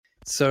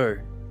So,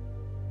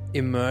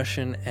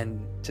 immersion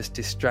and just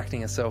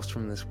distracting ourselves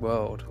from this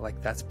world, like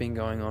that's been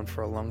going on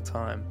for a long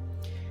time.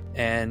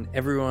 And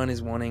everyone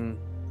is wanting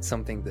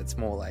something that's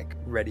more like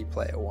Ready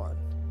Player One.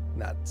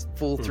 That's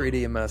full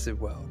 3D immersive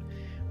world.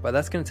 But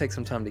that's going to take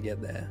some time to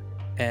get there.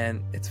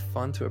 And it's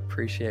fun to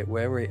appreciate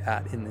where we're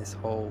at in this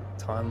whole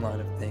timeline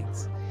of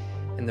things.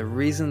 And the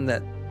reason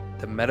that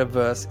the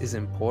metaverse is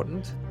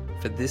important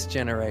for this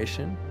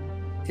generation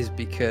is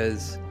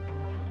because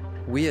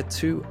we are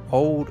too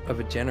old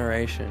of a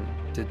generation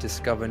to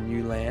discover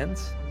new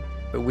lands,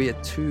 but we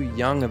are too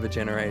young of a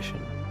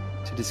generation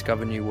to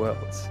discover new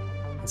worlds.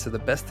 And so the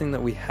best thing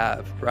that we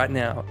have right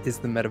now is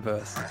the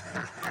metaverse.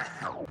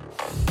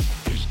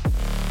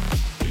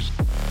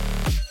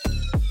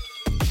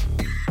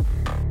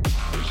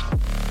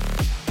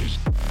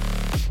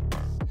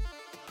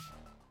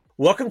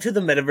 Welcome to the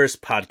Metaverse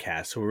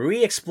Podcast, where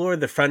we explore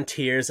the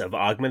frontiers of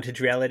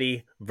augmented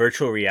reality,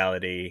 virtual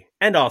reality,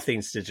 and all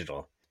things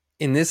digital.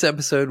 In this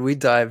episode, we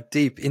dive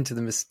deep into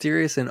the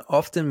mysterious and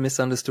often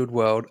misunderstood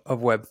world of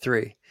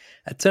Web3,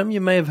 a term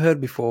you may have heard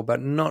before but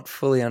not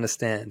fully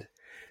understand.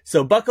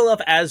 So buckle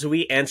up as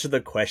we answer the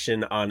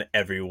question on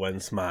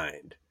everyone's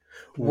mind.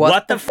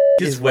 What the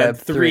is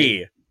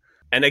Web3?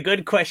 And a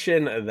good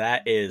question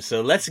that is.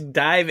 So let's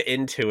dive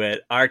into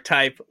it.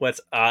 Archetype,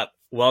 what's up?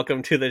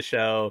 Welcome to the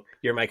show.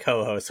 You're my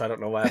co-host, so I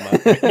don't know why I'm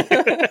up.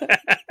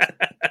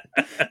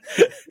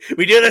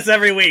 We do this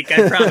every week,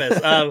 I promise.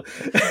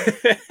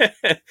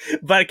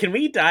 But can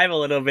we dive a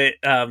little bit?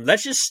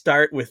 Let's just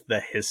start with the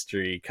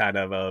history kind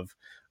of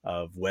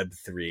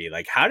Web3.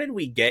 Like, how did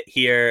we get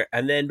here?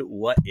 And then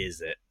what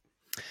is it?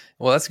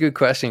 Well, that's a good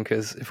question,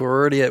 because if we're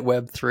already at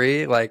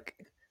Web3, like,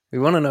 we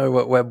want to know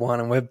what Web 1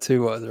 and Web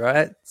 2 was,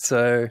 right?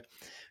 So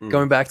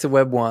going back to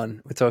Web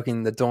 1, we're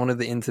talking the dawn of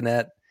the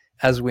internet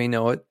as we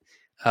know it.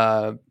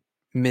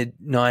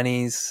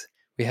 Mid-90s,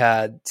 we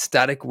had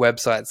static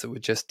websites that were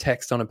just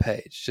text on a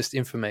page, just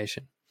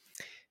information.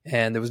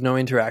 And there was no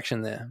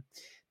interaction there.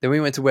 Then we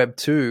went to Web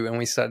 2 and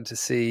we started to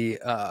see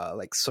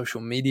like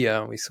social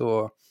media. We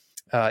saw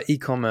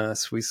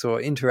e-commerce. We saw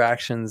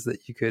interactions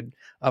that you could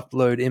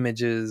upload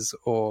images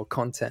or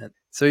content.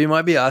 So you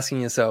might be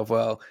asking yourself,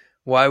 well,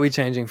 why are we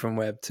changing from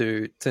Web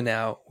 2 to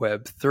now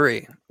Web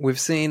 3? We've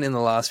seen in the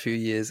last few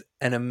years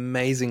an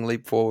amazing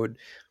leap forward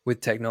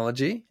with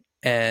technology.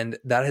 And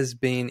that has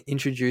been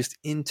introduced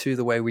into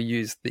the way we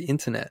use the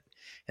internet.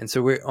 And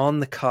so we're on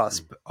the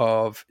cusp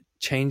of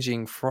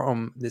changing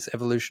from this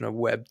evolution of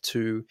Web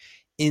 2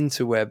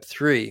 into Web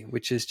 3,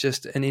 which is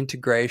just an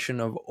integration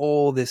of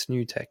all this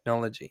new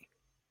technology.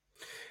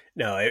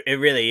 No, it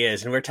really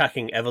is. And we're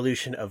talking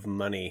evolution of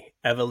money,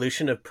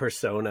 evolution of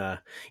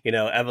persona,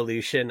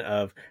 evolution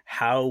of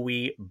how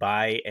we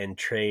buy and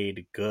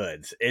trade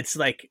goods. It's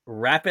like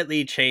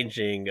rapidly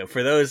changing.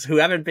 For those who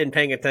haven't been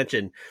paying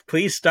attention,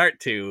 please start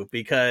to,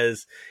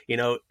 because,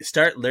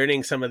 start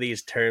learning some of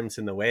these terms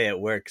and the way it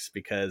works,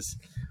 because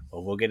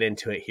we'll get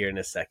into it here in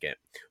a second.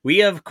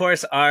 We, of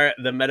course, are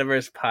the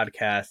Metaverse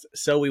Podcast.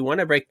 So we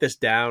want to break this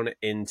down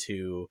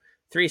into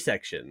three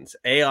sections: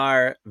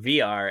 AR,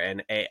 VR,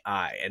 and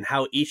AI, and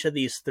how each of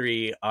these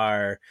three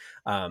are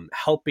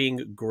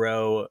helping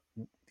grow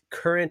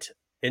current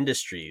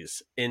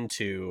industries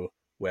into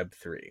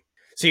Web3.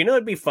 So,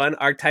 it'd be fun,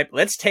 Archetype.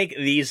 Let's take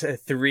these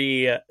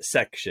three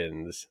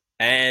sections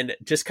and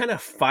just kind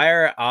of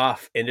fire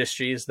off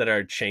industries that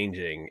are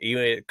changing,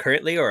 either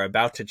currently or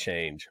about to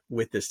change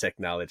with this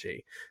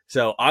technology.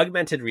 So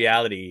augmented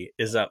reality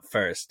is up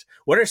first.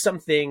 What are some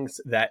things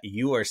that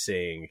you are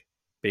seeing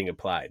being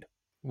applied?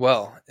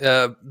 Well,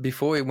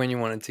 before, when you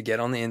wanted to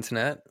get on the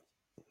internet,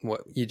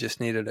 you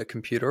just needed a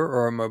computer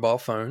or a mobile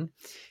phone,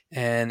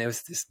 and it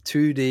was this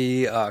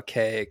 2D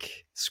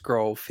archaic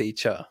scroll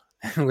feature,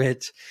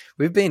 which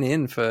we've been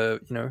in for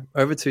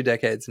over 2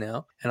 decades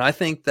now. And I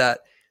think that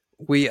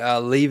we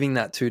are leaving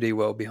that 2D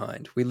world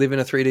behind. We live in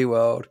a 3D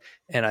world,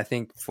 and I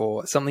think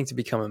for something to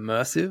become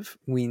immersive,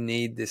 we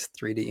need this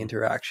 3D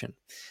interaction.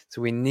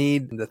 So we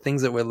need the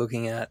things that we're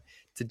looking at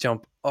to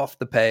jump off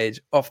the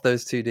page, off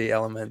those 2D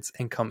elements,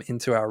 and come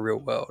into our real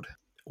world.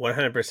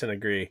 100%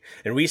 agree.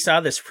 And we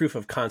saw this proof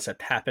of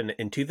concept happen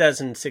in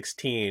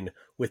 2016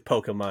 with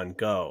Pokemon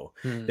Go.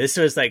 This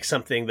was like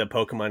something the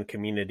Pokemon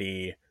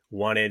community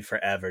wanted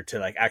forever, to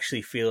like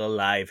actually feel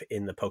alive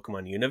in the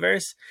Pokemon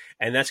universe.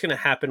 And that's going to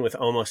happen with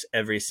almost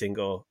every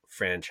single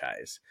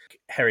franchise.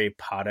 Harry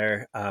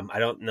Potter, I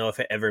don't know if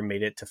it ever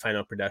made it to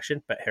final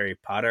production, but Harry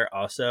Potter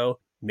also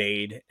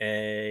made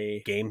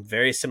a game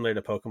very similar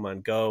to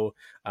Pokemon Go.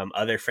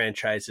 Other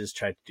franchises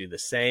tried to do the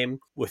same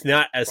with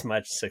not as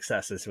much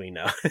success as we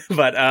know.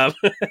 But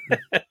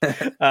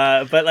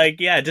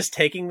just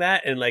taking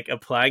that and like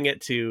applying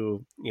it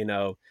to,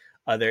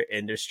 other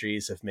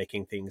industries of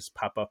making things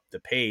pop up the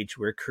page,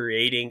 we're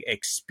creating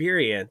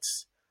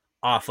experience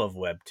off of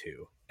Web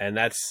 2. And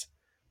that's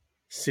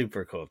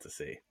super cool to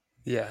see.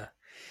 Yeah.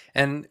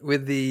 And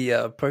with the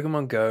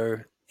Pokemon Go,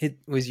 it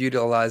was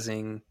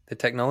utilizing the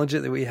technology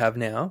that we have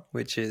now,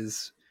 which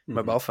is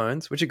mobile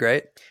phones, which are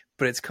great,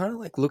 but it's kind of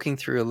like looking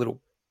through a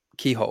little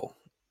keyhole.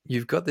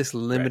 you've got this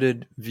Right.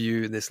 limited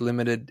view, this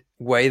limited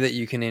way that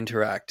you can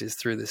interact is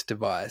through this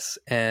device.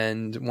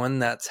 And when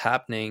that's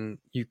happening,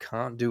 you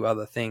can't do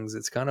other things.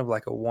 It's kind of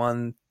like a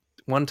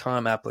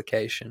one-time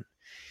application.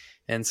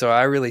 And so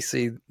I really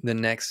see the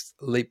next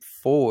leap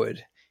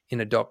forward in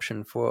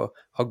adoption for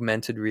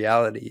augmented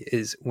reality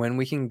is when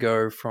we can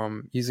go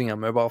from using our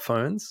mobile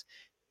phones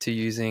to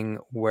using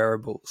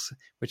wearables,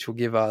 which will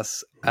give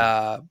us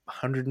a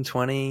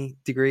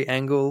 120-degree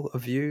angle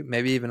of view,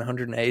 maybe even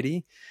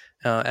 180,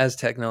 as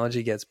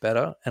technology gets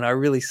better. And I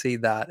really see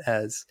that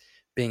as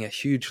being a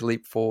huge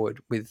leap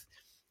forward with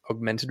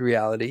augmented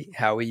reality,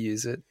 how we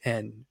use it,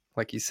 and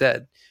like you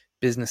said,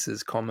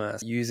 businesses,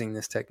 commerce using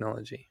this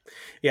technology.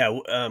 Yeah,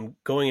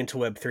 going into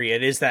Web3,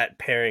 it is that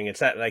pairing.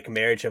 It's that like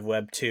marriage of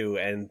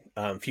Web2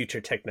 and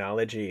future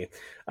technology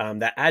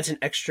that adds an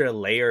extra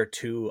layer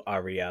to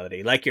our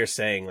reality. Like you're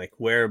saying, like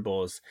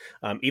wearables,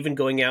 even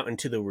going out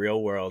into the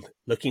real world,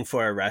 looking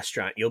for a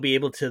restaurant, you'll be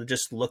able to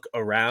just look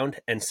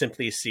around and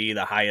simply see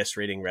the highest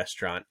rating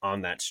restaurant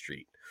on that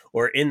street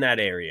or in that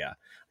area.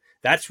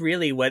 That's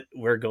really what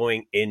we're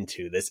going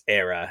into this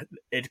era.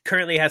 It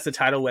currently has the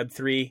title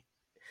Web3.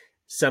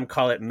 Some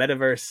call it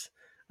metaverse.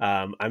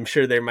 I'm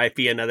sure there might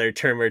be another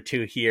term or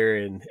two here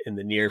in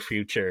the near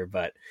future,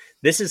 but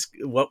this is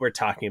what we're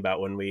talking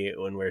about when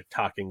we're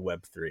talking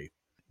Web3.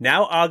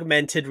 Now,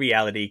 augmented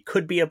reality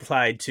could be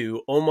applied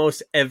to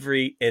almost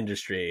every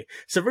industry.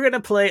 So we're going to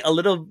play a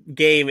little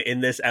game in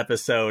this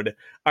episode.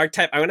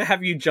 Archetype, I'm going to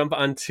have you jump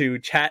onto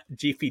Chat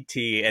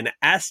GPT and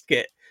ask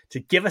it to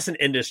give us an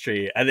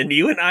industry, and then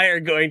you and I are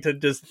going to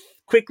just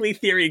quickly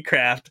theory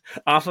craft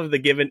off of the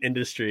given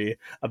industry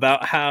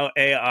about how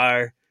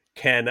AR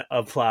can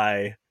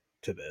apply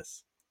to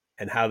this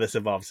and how this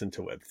evolves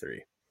into Web3.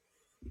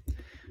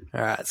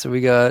 All right, so we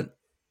got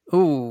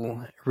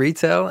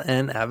retail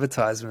and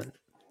advertisement.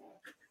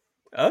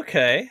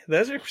 Okay,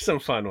 those are some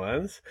fun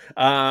ones.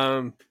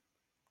 Do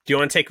you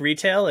want to take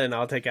retail and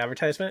I'll take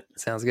advertisement?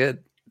 Sounds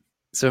good.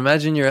 So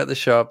imagine you're at the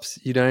shops.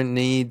 You don't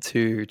need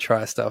to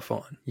try stuff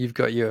on. You've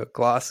got your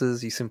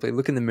glasses. You simply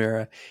look in the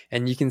mirror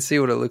and you can see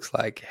what it looks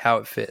like, how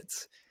it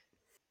fits.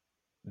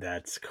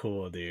 That's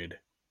cool, dude.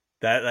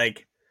 That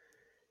like,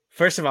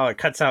 first of all, it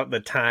cuts out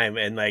the time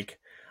and like,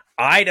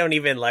 I don't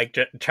even like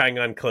trying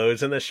on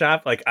clothes in the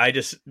shop. Like, I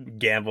just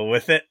gamble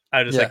with it.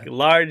 I just Yeah. like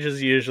large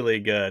is usually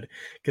good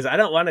because I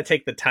don't want to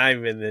take the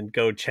time and then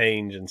go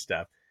change and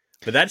stuff.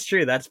 But that's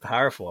true. That's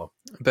powerful.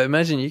 But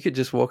imagine you could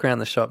just walk around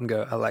the shop and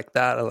go, I like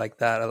that, I like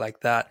that, I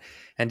like that,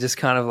 and just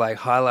kind of like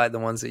highlight the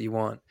ones that you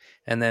want.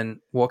 And then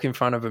walk in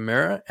front of a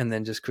mirror and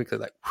then just quickly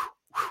like, whoo,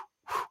 whoo,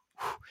 whoo,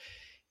 whoo.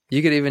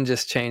 You could even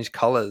just change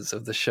colors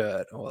of the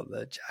shirt or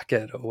the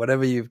jacket or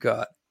whatever you've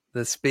got,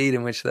 the speed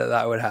in which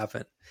that would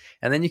happen.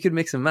 And then you could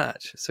mix and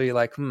match. So you're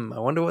like, I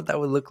wonder what that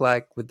would look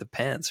like with the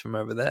pants from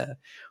over there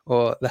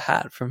or the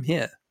hat from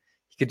here.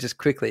 You could just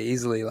quickly,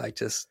 easily like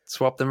just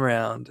swap them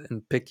around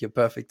and pick your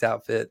perfect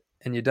outfit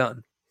and you're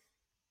done.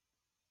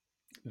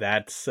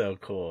 That's so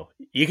cool.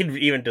 You can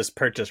even just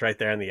purchase right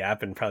there in the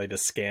app and probably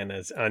just scan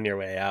as on your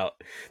way out.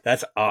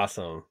 That's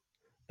awesome.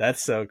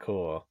 That's so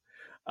cool.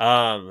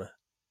 Um,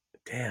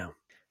 Damn.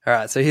 All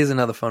right, so here's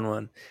another fun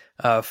one.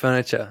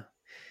 Furniture.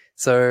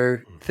 So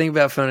think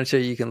about furniture.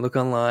 You can look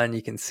online,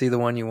 you can see the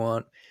one you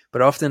want,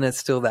 but often it's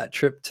still that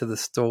trip to the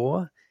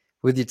store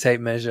with your tape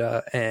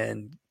measure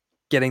and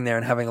getting there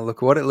and having a look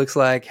at what it looks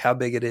like, how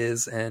big it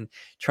is, and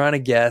trying to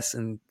guess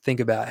and think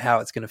about how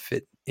it's going to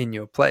fit in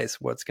your place,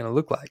 what it's going to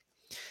look like.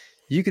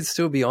 You could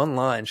still be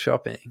online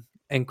shopping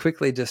and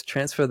quickly just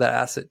transfer that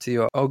asset to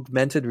your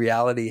augmented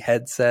reality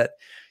headset,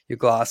 your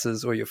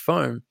glasses, or your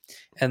phone,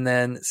 and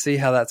then see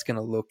how that's going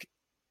to look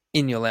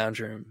in your lounge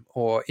room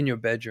or in your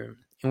bedroom.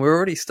 And we're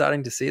already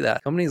starting to see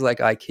that. Companies like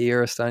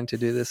IKEA are starting to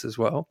do this as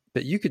well.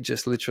 But you could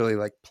just literally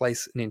like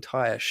place an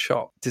entire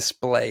shop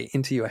display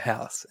into your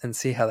house and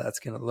see how that's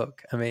going to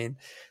look. I mean,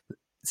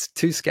 it's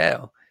to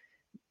scale.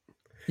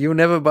 You'll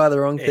never buy the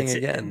wrong thing It's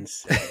again.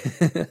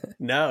 insane.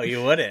 No,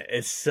 you wouldn't.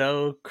 It's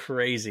so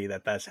crazy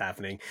that that's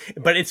happening,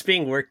 but it's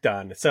being worked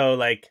on. So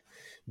like,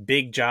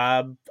 big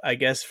job, I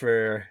guess,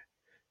 for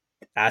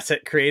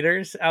asset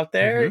creators out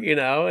there, Mm-hmm. you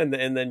know, in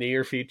the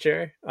near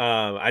future.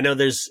 I know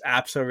there's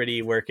apps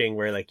already working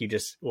where like you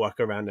just walk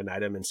around an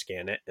item and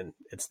scan it and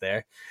it's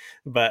there.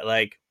 But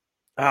like,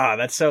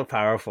 that's so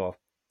powerful.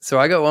 So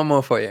I got one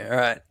more for you. All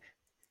right.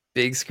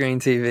 Big screen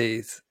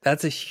TVs.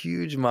 That's a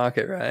huge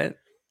market, right?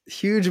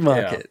 Huge Yeah.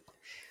 market.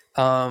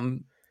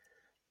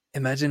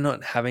 Imagine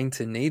not having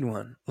to need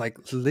one. Like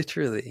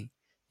literally,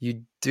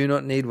 you do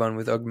not need one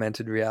with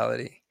augmented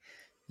reality.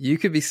 You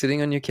could be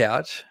sitting on your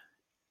couch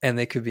and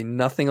there could be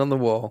nothing on the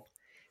wall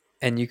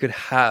and you could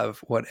have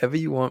whatever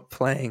you want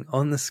playing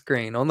on the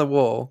screen, on the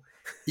wall.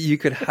 You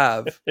could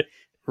have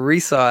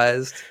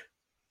resized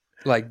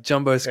like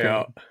jumbo Yeah.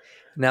 screen.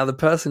 Now the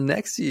person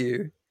next to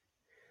you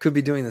could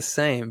be doing the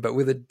same, but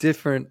with a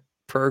different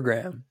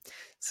program.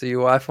 So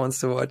your wife wants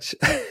to watch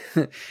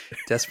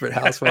Desperate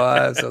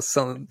Housewives or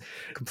some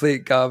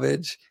complete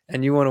garbage,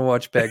 and you want to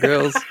watch Bear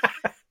Grylls.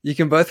 You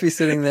can both be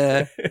sitting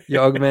there,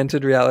 your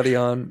augmented reality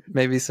on,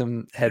 maybe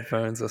some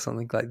headphones or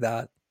something like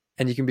that.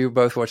 And you can be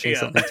both watching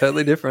Yeah. something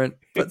totally different,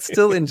 but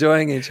still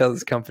enjoying each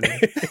other's company.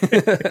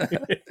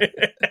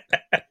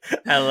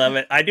 I love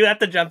it. I do have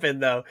to jump in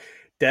though.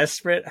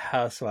 Desperate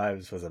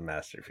Housewives was a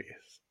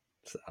masterpiece.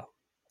 So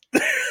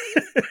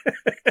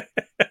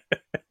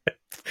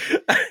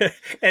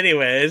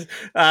anyways,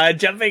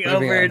 jumping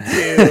Moving over on.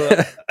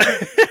 to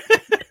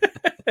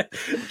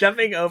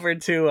jumping over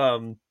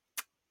to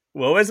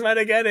what was that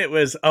again? It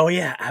was, oh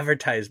yeah,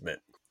 advertisement.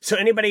 So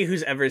anybody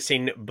who's ever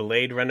seen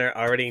Blade Runner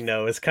already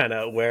knows kind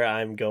of where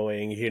I'm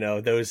going. You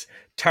know, those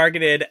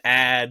targeted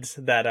ads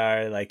that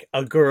are like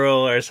a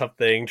girl or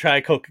something,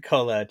 try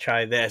Coca-Cola,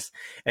 try this.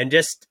 And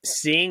just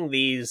seeing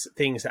these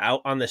things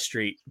out on the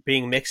street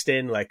being mixed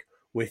in like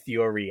with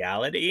your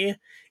reality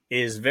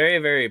is very,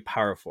 very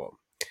powerful.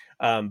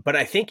 But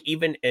I think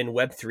even in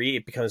Web3,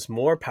 it becomes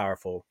more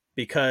powerful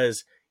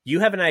because you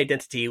have an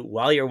identity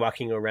while you're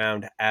walking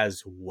around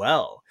as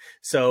well.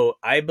 So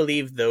I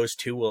believe those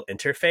two will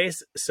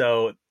interface.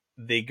 So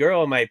the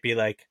girl might be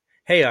like,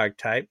 hey,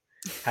 archetype,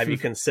 have you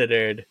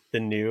considered the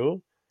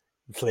new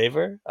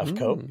flavor of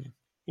Coke? Mm.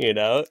 You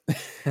know,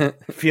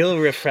 feel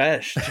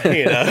refreshed,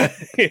 you know,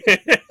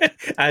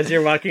 as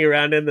you're walking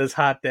around in this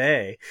hot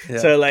day. Yeah.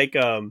 So like,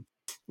 you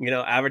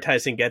know,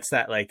 advertising gets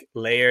that like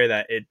layer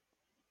that it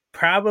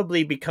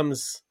probably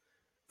becomes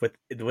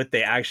what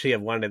they actually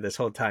have wanted this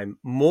whole time,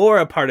 more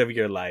a part of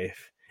your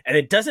life, and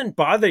it doesn't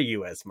bother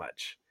you as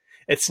much.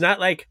 It's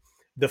not like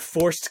the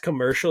forced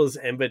commercials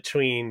in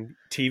between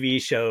TV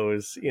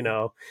shows, you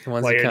know, The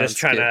ones while you you're can't just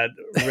trying skip.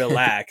 to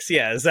relax.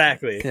 Yeah,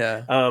 exactly.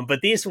 Yeah.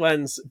 But these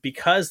ones,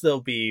 because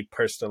they'll be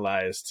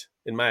personalized,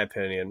 in my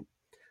opinion,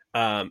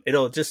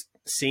 it'll just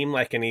seem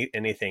like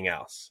anything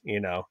else.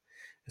 You know,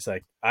 it's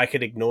like I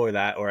could ignore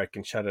that, or I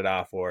can shut it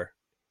off, or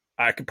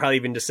I could probably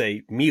even just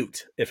say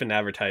mute if an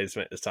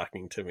advertisement is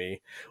talking to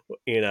me,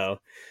 you know,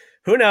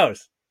 who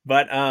knows?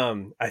 But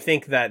I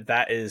think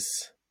that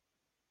is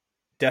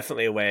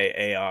definitely a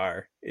way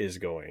AR is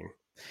going.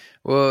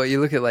 Well, you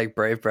look at like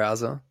Brave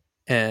browser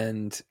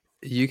and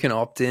you can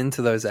opt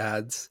into those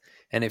ads.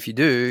 And if you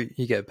do,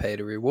 you get paid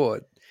a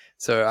reward.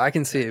 So I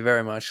can see it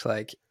very much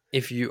like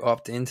if you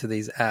opt into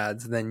these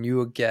ads, then you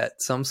will get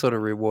some sort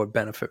of reward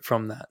benefit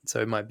from that. So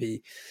it might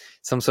be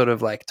some sort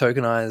of like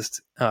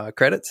tokenized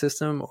credit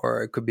system,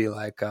 or it could be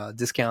like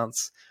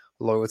discounts,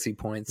 loyalty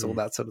points, all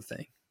that sort of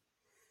thing.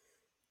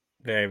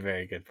 Very,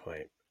 very good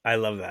point. I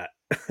love that.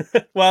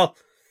 Well,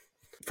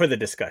 for the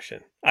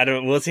discussion,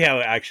 we'll see how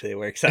it actually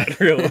works out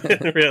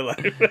in real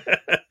life.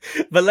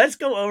 But let's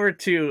go over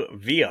to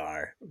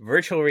VR,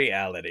 virtual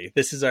reality.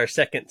 This is our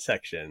second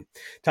section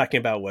talking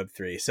about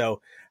Web3.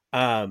 So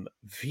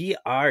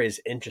VR is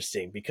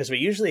interesting because we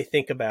usually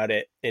think about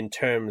it in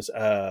terms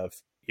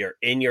of you're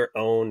in your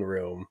own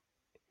room,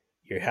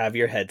 you have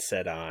your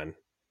headset on,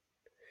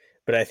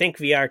 but I think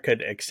VR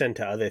could extend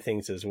to other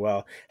things as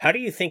well. How do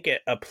you think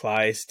it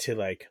applies to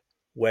like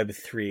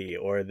Web3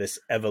 or this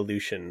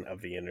evolution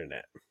of the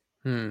internet?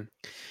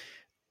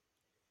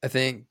 I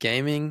think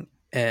gaming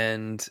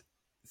and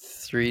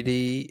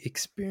 3D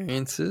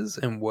experiences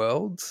and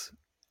worlds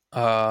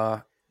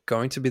are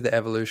going to be the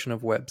evolution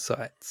of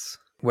websites.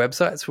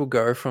 Websites will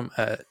go from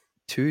a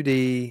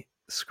 2D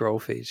scroll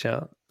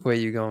feature where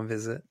you go and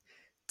visit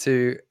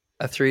to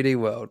a 3D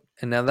world.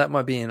 And now that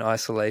might be in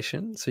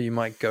isolation. So you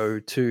might go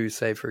to,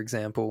 say, for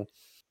example,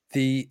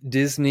 the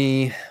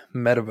Disney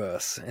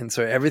metaverse. And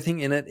so everything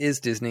in it is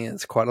Disney.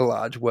 It's quite a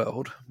large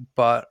world.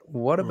 But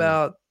what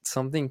about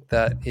something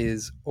that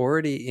is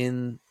already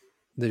in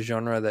the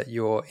genre that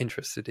you're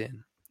interested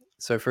in?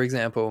 So, for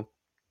example,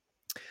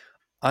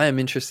 I am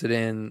interested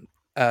in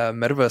a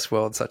metaverse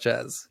world such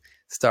as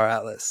Star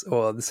Atlas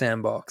or the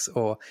Sandbox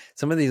or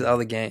some of these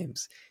other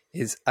games.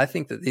 I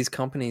think that these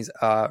companies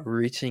are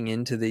reaching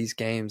into these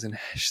games and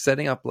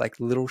setting up like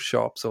little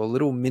shops or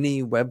little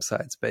mini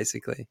websites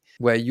basically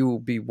where you will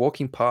be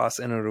walking past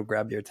and it'll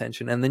grab your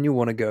attention and then you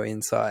want to go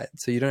inside.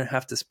 So you don't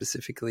have to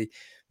specifically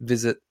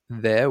visit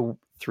their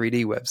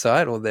 3D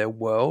website or their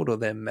world or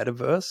their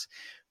metaverse,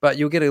 but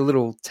you'll get a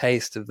little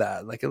taste of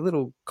that, like a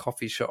little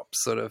coffee shop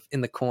sort of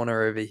in the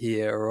corner over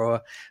here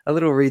or a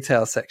little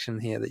retail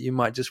section here that you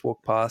might just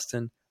walk past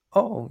and,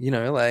 oh, you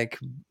know, like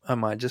I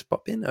might just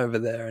pop in over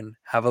there and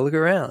have a look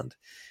around.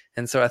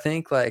 And so I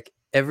think like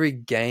every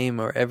game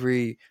or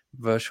every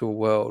virtual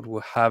world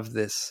will have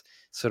this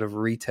sort of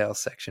retail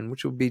section,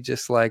 which will be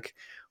just like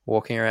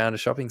walking around a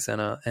shopping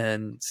center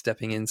and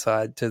stepping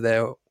inside to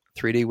their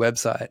 3D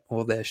website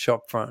or their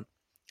shop front.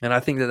 And I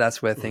think that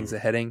that's where things are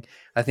heading.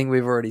 I think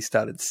we've already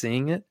started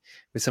seeing it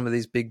with some of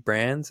these big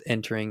brands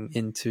entering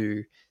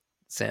into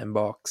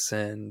Sandbox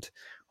and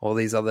all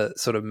these other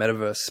sort of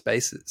metaverse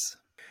spaces.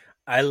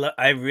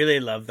 I really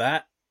love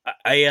that.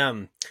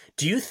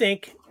 Do you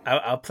think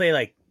I'll play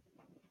like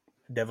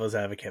devil's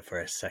advocate for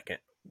a second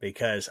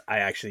because I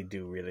actually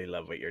do really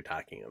love what you're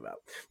talking about,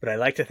 but I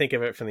like to think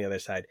of it from the other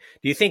side.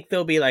 Do you think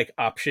there'll be like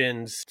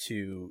options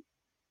to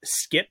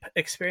skip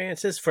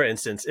experiences. For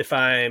instance, if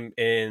I'm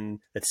in,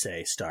 let's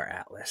say, Star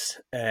Atlas,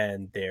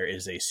 and there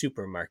is a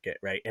supermarket,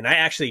 right? And I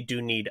actually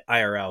do need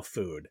IRL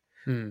food.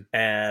 Hmm.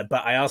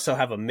 But I also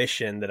have a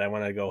mission that I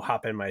want to go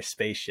hop in my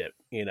spaceship,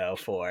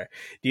 for.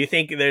 Do you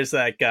think there's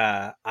like,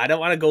 I don't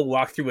want to go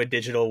walk through a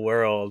digital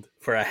world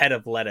for a head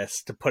of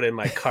lettuce to put in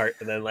my cart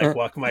and then like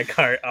walk my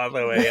cart all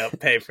the way up,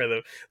 pay for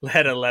the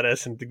head of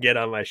lettuce and to get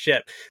on my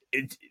ship?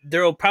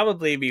 There will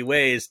probably be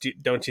ways,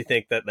 don't you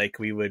think, that like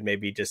we would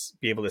maybe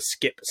just be able to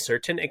skip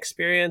certain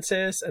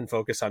experiences and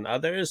focus on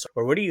others?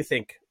 Or what do you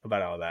think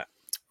about all that?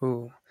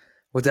 Ooh.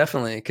 Well,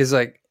 definitely, because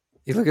like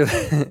you look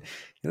at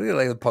you look at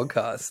like the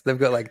podcast, they've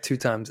got like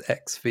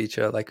 2x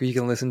feature, like you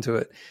can listen to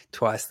it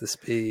twice the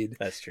speed.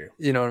 That's true.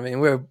 You know what I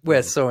mean?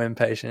 We're so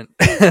impatient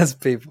as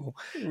people.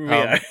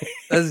 Yeah.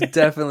 That's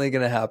definitely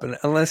going to happen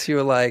unless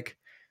you're like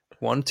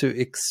want to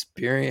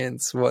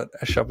experience what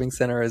a shopping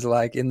center is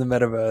like in the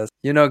metaverse.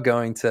 You're not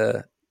going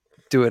to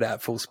do it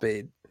at full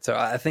speed. So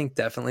I think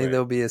definitely Right.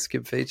 there'll be a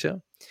skip feature.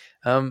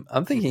 I'm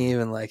thinking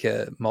even like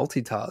a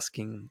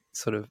multitasking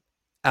sort of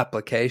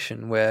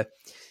application where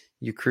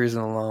you're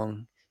cruising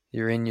along,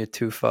 you're in your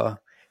tufa,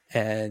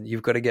 and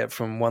you've got to get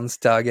from one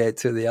Stargate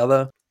to the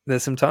other.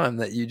 There's some time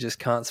that you just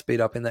can't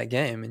speed up in that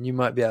game, and you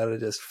might be able to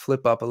just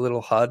flip up a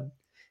little HUD,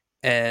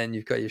 and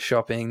you've got your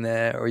shopping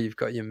there, or you've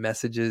got your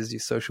messages, your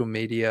social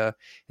media,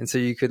 and so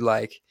you could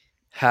like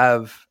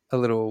have a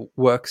little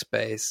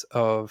workspace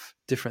of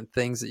different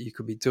things that you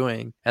could be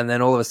doing, and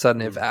then all of a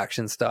sudden, if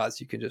action starts,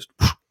 you can just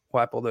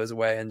wipe all those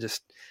away and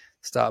just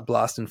start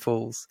blasting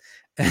fools.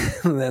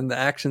 And then the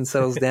action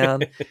settles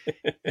down.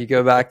 You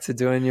go back to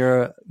doing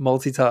your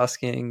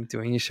multitasking,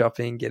 doing your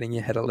shopping, getting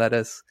your head of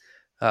lettuce.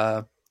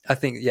 I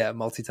think, yeah,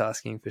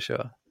 multitasking for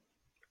sure.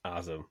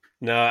 Awesome.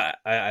 No,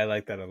 I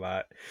like that a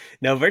lot.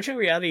 No, virtual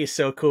reality is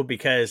so cool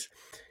because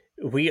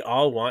we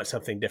all want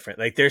something different.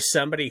 Like there's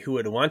somebody who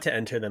would want to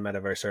enter the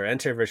metaverse or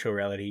enter virtual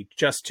reality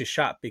just to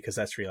shop because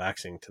that's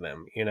relaxing to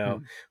them,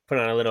 put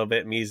on a little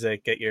bit of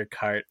music, get your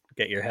cart,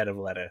 get your head of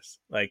lettuce.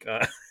 Like,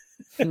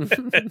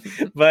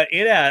 but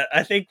yeah,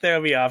 I think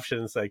there'll be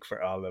options like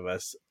for all of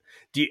us.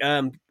 Do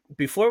you,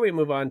 before we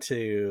move on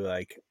to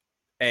like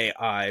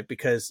AI,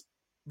 because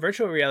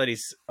virtual reality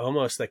is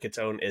almost like its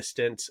own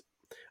instance.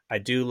 I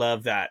do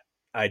love that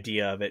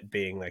idea of it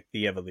being like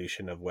the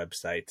evolution of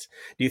websites.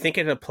 Do you think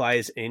it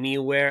applies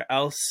anywhere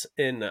else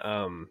in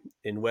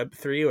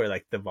Web3 or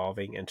like the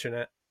evolving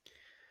internet?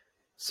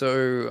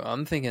 So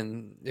I'm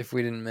thinking if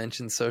we didn't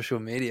mention social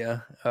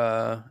media,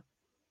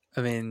 I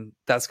mean,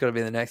 that's got to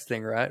be the next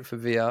thing, right? For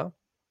VR.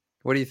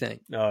 What do you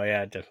think? Oh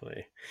yeah,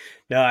 definitely.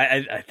 No,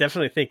 I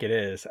definitely think it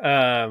is.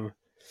 So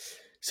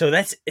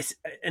it's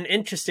an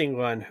interesting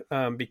one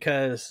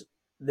because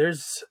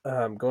there's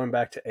going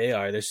back to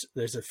AR.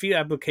 There's a few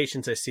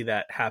applications I see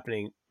that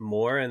happening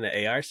more in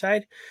the AR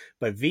side,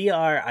 but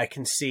VR I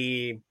can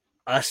see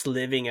us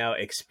living out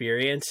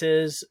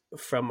experiences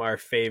from our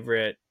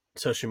favorite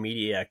social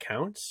media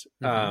accounts.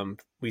 Mm-hmm.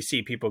 We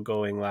see people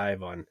going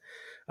live on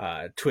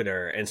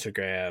Twitter,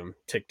 Instagram,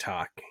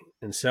 TikTok,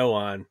 and so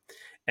on.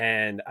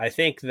 And I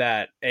think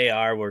that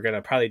AR, we're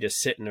gonna probably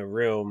just sit in a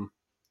room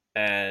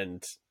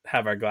and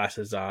have our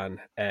glasses on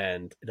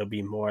and it'll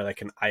be more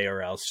like an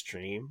IRL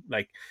stream.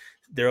 Like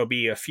there will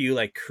be a few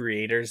like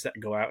creators that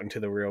go out into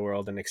the real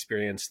world and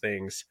experience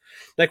things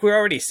like we're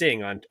already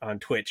seeing on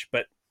Twitch,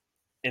 but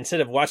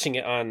instead of watching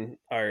it on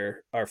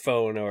our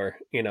phone or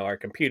our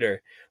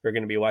computer, we're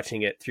going to be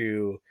watching it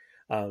through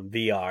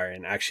VR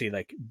and actually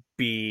like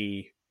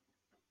be,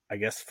 I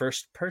guess,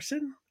 first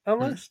person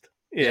Mm-hmm. almost.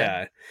 Yeah.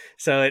 Yeah.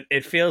 So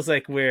it feels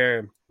like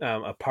we're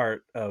a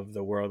part of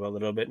the world a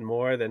little bit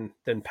more than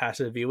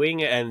passive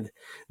viewing. And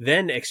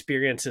then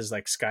experiences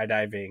like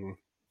skydiving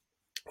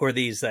or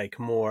these like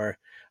more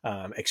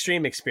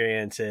extreme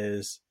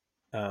experiences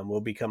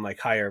will become like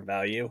higher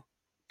value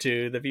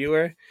to the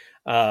viewer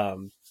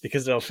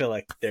because they'll feel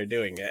like they're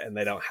doing it and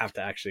they don't have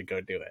to actually go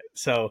do it.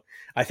 So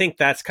I think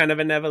that's kind of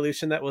an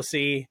evolution that we'll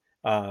see.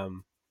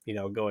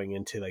 Going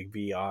into like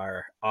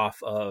VR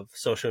off of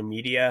social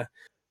media.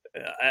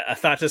 A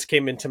thought just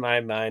came into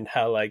my mind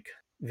how like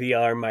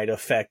VR might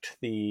affect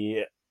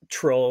the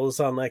trolls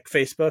on like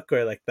Facebook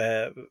or like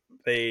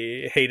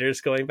the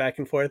haters going back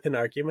and forth in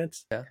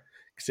arguments. Yeah.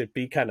 Because it'd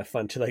be kind of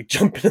fun to like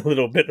jump in a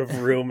little bit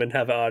of room and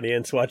have an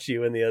audience watch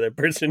you and the other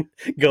person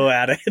go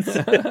at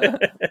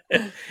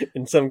it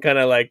in some kind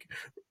of like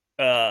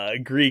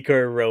Greek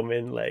or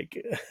Roman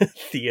like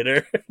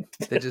theater.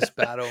 They just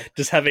battle.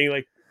 Just having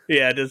like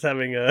just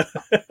having a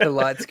The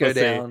lights go we'll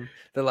see. down.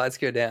 The lights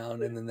go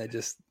down, and then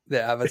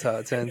their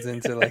avatar turns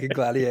into like a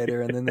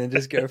gladiator, and then they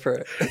just go for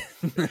it.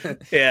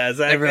 Yeah,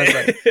 exactly. Everyone's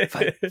like,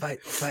 fight,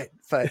 fight, fight,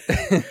 fight.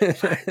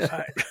 Fight,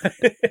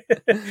 fight.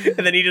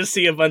 And then you just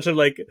see a bunch of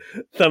like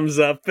thumbs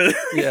up and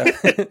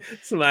Yeah.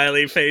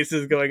 smiley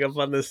faces going up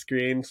on the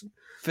screen.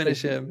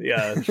 Finish him.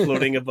 Yeah,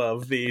 floating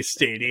above the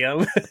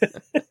stadium.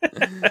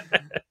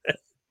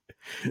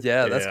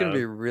 Yeah, that's going to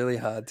be really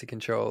hard to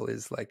control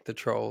is like the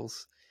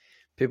trolls.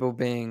 People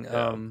being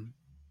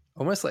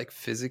almost like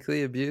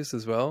physically abused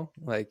as well.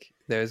 Like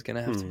there's going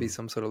to have to be Hmm.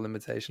 some sort of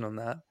limitation on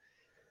that,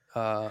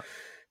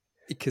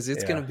 because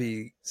it's going Yeah. to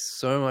be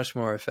so much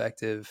more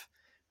effective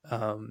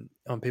on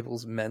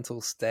people's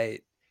mental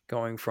state,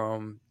 going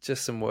from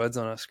just some words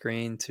on a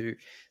screen to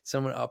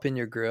someone up in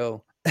your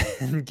grill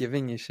and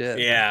giving you shit.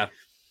 Yeah.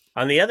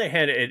 On the other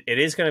hand, it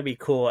is going to be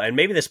cool, and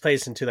maybe this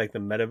plays into like the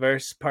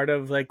metaverse part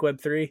of like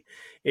Web3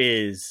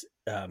 is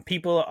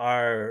people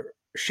are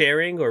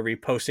sharing or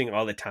reposting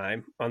all the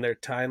time on their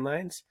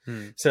timelines.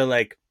 Hmm. So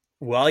like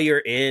while you're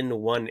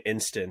in one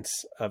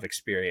instance of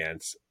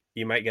experience,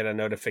 you might get a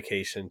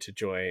notification to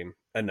join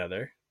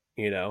another,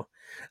 you know.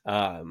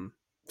 Um,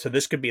 so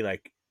this could be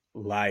like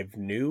live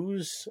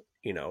news,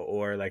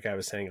 or like I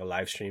was saying, a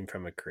live stream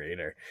from a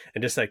creator,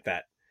 and just like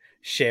that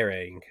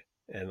sharing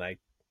and like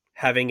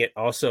having it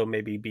also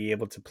maybe be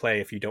able to play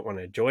if you don't want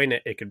to join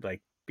it. It could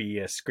like be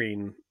a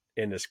screen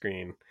in the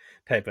screen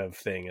type of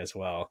thing as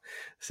well.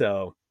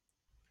 So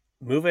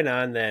moving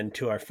on then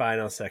to our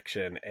final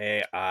section,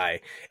 AI.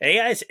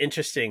 AI is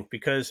interesting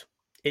because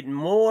it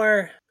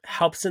more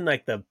helps in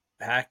like the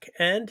back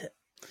end.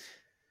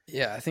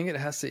 Yeah, I think it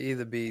has to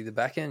either be the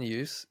back end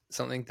use,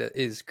 something that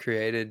is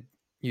created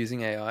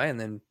using AI and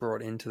then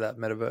brought into that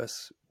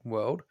metaverse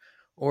world,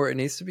 or it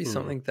needs to be Hmm.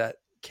 something that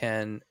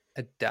can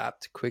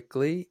adapt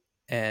quickly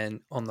and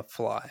on the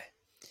fly.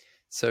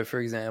 So, for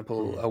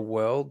example, Hmm. a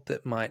world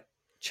that might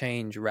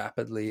change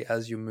rapidly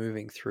as you're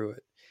moving through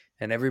it,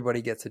 and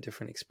everybody gets a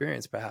different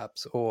experience,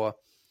 perhaps, or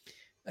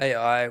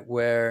AI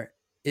where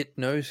it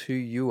knows who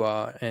you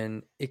are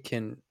and it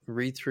can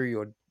read through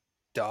your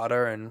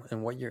data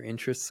and what your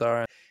interests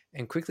are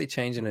and quickly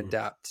change and Hmm.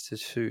 adapt to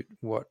suit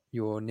what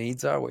your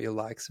needs are, what your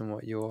likes and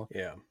what your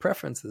Yeah.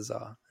 preferences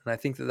are. And I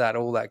think that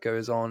all that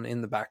goes on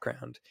in the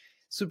background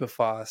super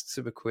fast,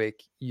 super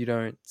quick. You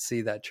don't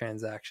see that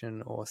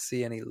transaction or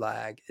see any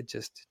lag. It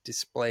just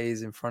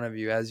displays in front of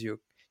you as you're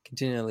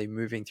continually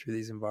moving through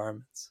these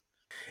environments.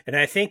 And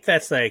I think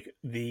that's like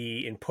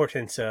the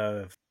importance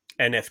of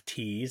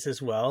NFTs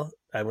as well.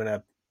 I'm going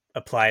to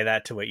apply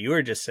that to what you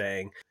were just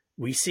saying.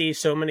 We see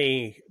so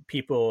many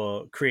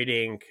people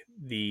creating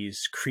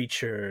these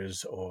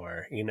creatures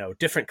or,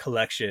 different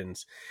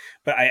collections,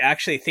 but I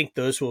actually think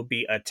those will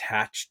be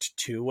attached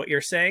to what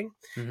you're saying.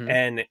 Mm-hmm.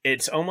 And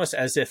it's almost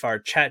as if our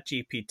chat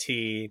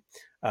GPT,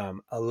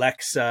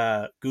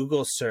 Alexa,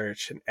 Google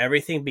search, and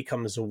everything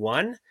becomes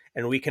one,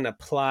 and we can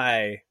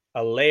apply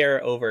a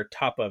layer over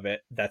top of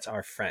it that's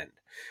our friend.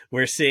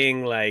 We're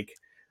seeing like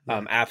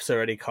Yeah. apps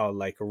already called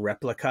like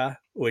Replica,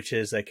 which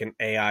is like an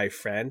AI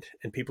friend,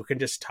 and people can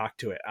just talk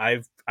to it.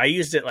 I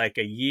used it like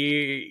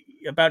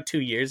about 2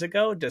 years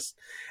ago,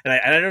 and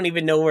I don't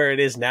even know where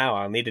it is now.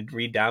 I'll need to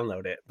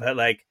re-download it. But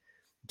like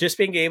just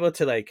being able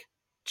to like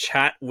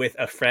chat with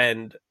a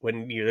friend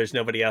when there's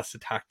nobody else to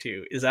talk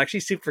to is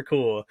actually super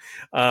cool.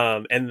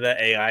 And the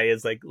AI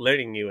is like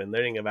learning you and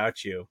learning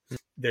about you.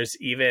 There's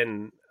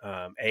even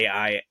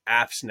AI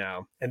apps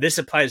now, and this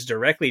applies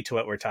directly to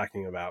what we're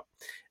talking about.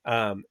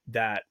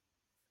 That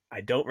I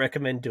don't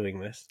recommend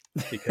doing this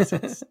because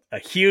it's a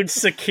huge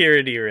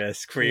security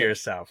risk for Yeah.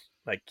 yourself,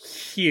 like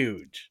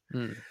huge.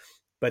 Mm.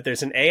 But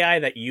there's an AI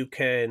that you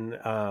can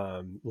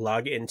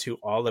log into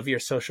all of your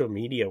social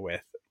media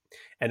with,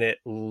 and it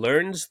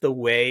learns the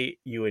way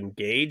you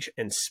engage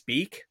and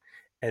speak,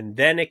 and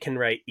then it can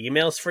write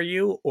emails for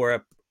you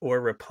or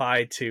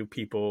reply to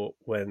people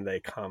when they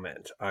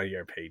comment on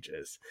your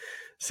pages.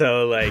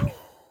 So like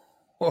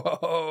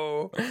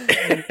Whoa.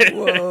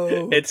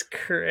 Whoa. it's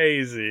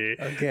crazy.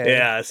 Okay.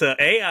 Yeah, so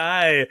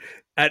AI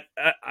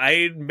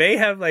I may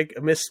have like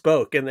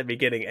misspoke in the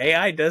beginning.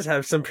 AI does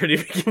have some pretty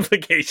big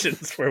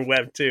implications for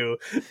Web 2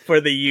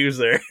 for the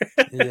user.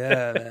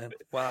 Yeah, man.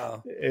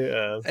 Wow.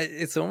 Yeah.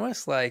 It's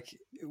almost like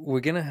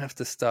we're going to have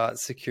to start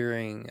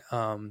securing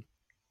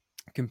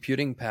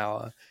computing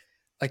power,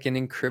 like an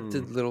Hmm.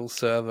 encrypted little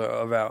server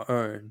of our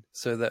own,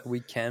 so that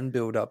we can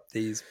build up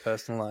these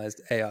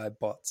personalized AI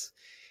bots.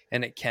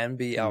 And it can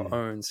be our Hmm.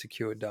 own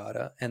secure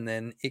data. And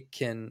then it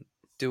can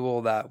do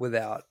all that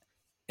without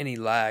any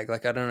lag.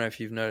 Like, I don't know if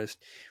you've noticed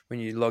when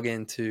you log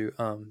into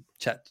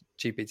Chat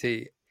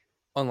GPT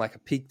on like a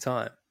peak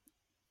time,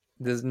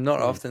 there's not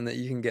Hmm. often that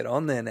you can get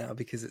on there now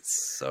because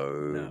it's so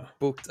No.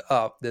 booked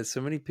up. There's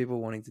so many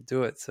people wanting to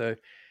do it. So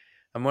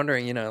I'm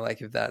wondering,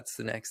 like if that's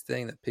the next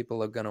thing that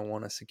people are going to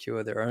want to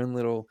secure their own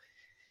little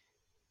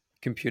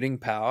computing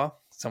power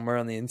somewhere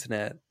on the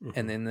internet. And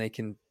Hmm. then they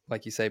can,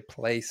 like you say,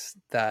 place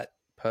that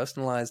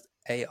personalized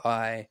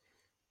AI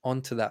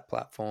onto that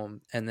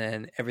platform. And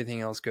then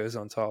everything else goes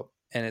on top.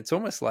 And it's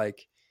almost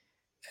like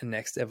a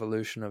next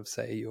evolution of,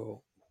 say,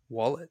 your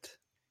wallet,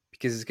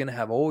 because it's going to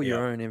have all Yeah.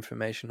 your own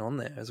information on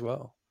there as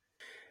well.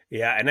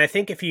 Yeah, and I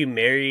think if you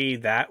marry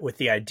that with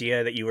the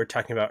idea that you were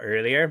talking about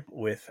earlier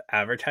with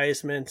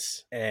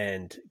advertisements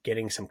and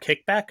getting some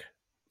kickback,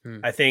 Hmm.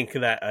 I think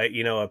that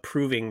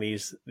approving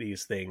these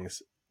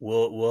things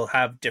will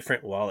have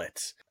different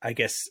wallets. I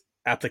guess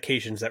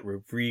applications that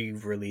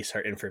re-release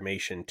our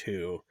information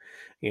to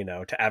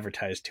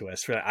advertise to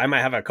us. I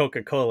might have a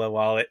Coca-Cola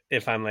wallet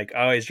if I'm like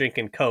always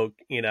drinking Coke.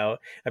 I'd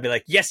be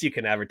like, yes, you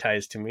can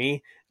advertise to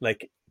me,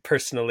 like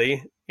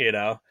personally. you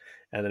know,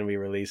 and then we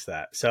release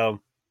that. So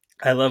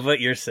I love what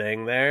you're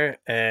saying there,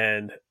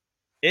 and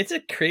it's a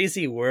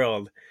crazy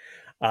world.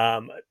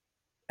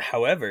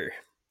 However,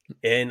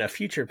 in a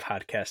future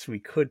podcast, we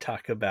could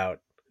talk about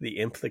the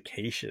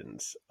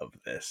implications of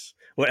this.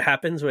 What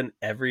happens when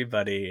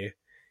everybody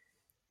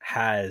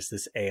has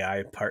this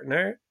AI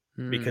partner,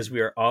 because we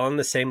are all on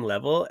the same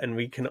level and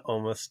we can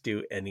almost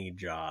do any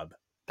job.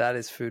 That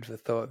is food for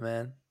thought,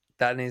 man.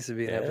 That needs to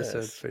be an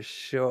episode for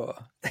sure.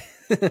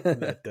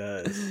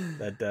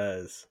 That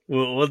does.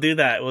 We'll do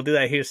that. We'll do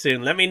that here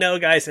soon. Let me know,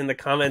 guys, in the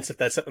comments if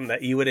that's something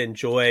that you would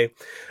enjoy.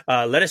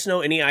 Let us know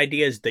any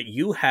ideas that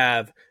you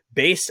have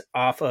based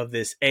off of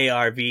this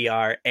AR,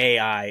 VR,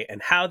 AI,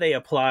 and how they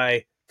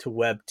apply to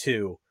Web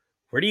 2.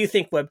 Where do you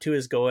think Web 2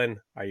 is going?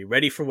 Are you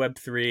ready for Web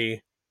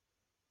 3?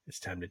 It's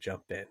time to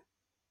jump in.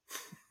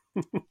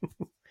 All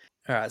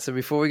right. So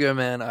before we go,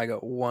 man, I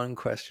got one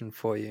question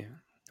for you.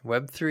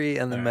 Web 3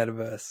 and the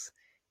metaverse.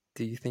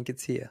 Do you think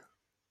it's here?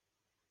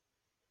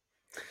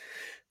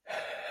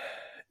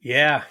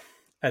 Yeah,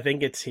 I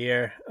think it's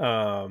here.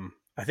 I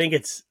think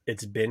it's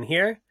been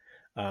here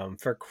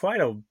for quite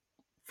a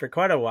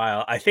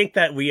while. I think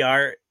that we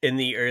are in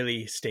the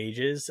early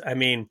stages. I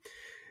mean,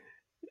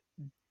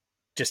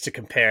 just to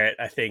compare it,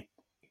 I think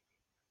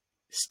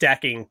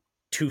stacking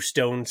 2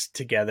 stones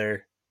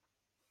together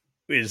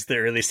is the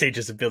early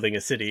stages of building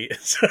a city.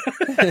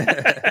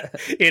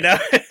 You know?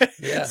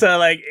 Yeah. So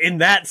like in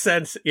that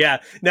sense, yeah.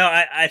 No,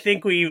 I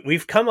think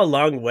we've come a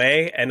long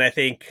way, and I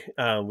think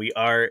we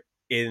are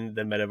in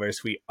the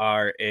metaverse. We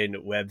are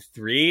in Web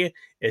 3.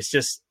 It's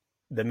just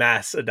the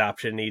mass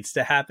adoption needs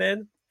to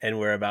happen, and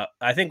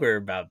I think we're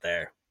about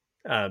there.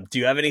 Do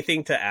you have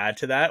anything to add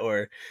to that,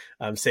 or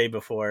say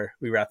before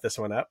we wrap this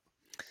one up?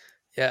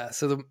 Yeah,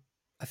 so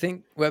I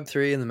think Web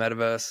 3 and the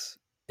metaverse,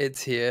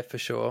 it's here for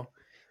sure.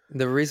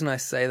 The reason I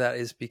say that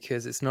is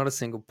because it's not a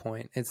single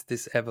point. It's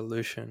this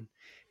evolution,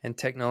 and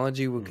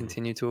technology will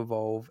continue to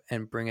evolve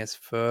and bring us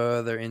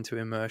further into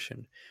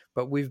immersion.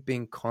 But we've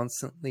been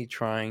constantly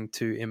trying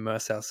to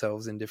immerse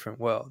ourselves in different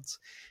worlds.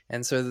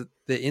 And so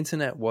the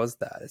internet was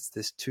that. It's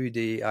this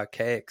 2D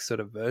archaic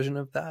sort of version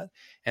of that.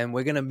 And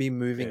we're going to be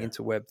moving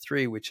into Web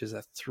 3, which is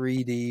a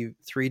 3D,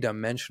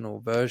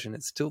 three-dimensional version.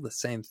 It's still the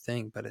same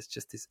thing, but it's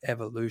just this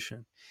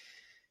evolution.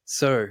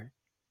 So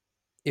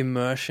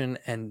immersion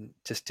and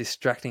just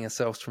distracting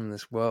ourselves from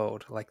this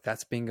world, like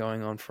that's been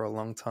going on for a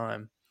long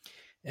time,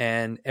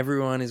 and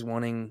everyone is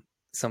wanting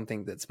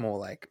something that's more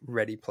like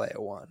Ready Player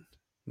One,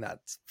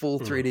 that's full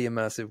 3D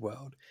immersive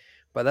world,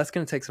 but that's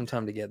going to take some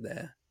time to get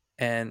there.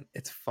 And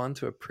it's fun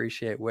to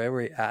appreciate where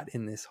we're at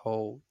in this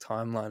whole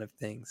timeline of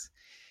things.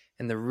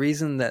 And the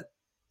reason that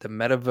the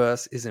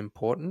metaverse is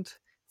important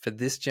for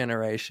this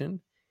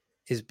generation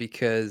is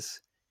because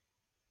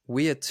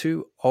we are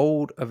too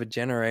old of a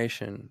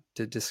generation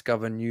to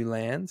discover new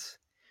lands,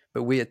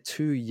 but we are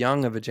too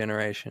young of a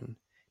generation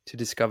to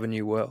discover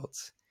new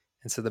worlds.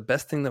 And so the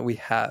best thing that we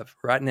have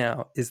right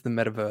now is the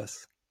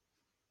metaverse.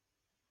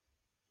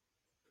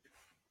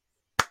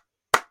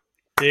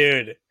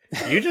 Dude,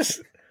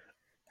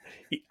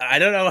 I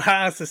don't know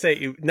how else to say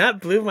it. You not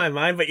blew my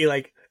mind, but you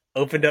like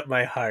opened up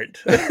my heart.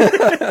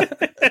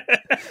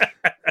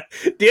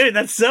 Dude,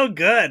 that's so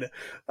good.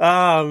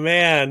 Oh,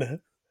 man.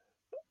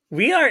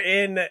 We are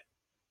in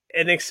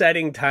an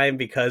exciting time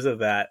because of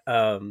that.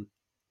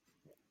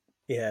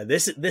 Yeah,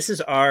 this is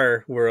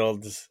our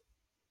worlds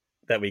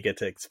that we get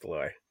to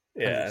explore.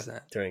 Yeah, 100%.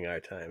 During our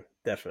time,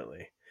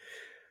 definitely.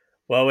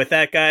 Well, with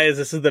that, guys,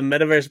 this is the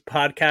Metaverse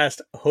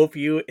Podcast. Hope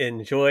you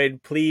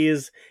enjoyed.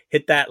 Please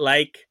hit that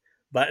like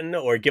button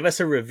or give us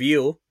a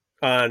review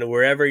on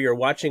wherever you're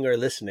watching or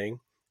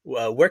listening.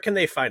 Where can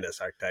they find us,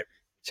 Archetype?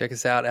 Check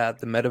us out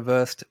at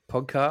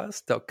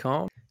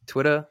themetaversepodcast.com,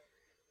 Twitter,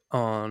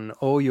 on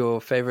all your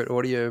favorite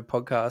audio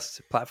podcast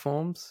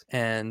platforms,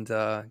 and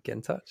get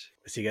in touch.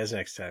 See you guys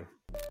next time.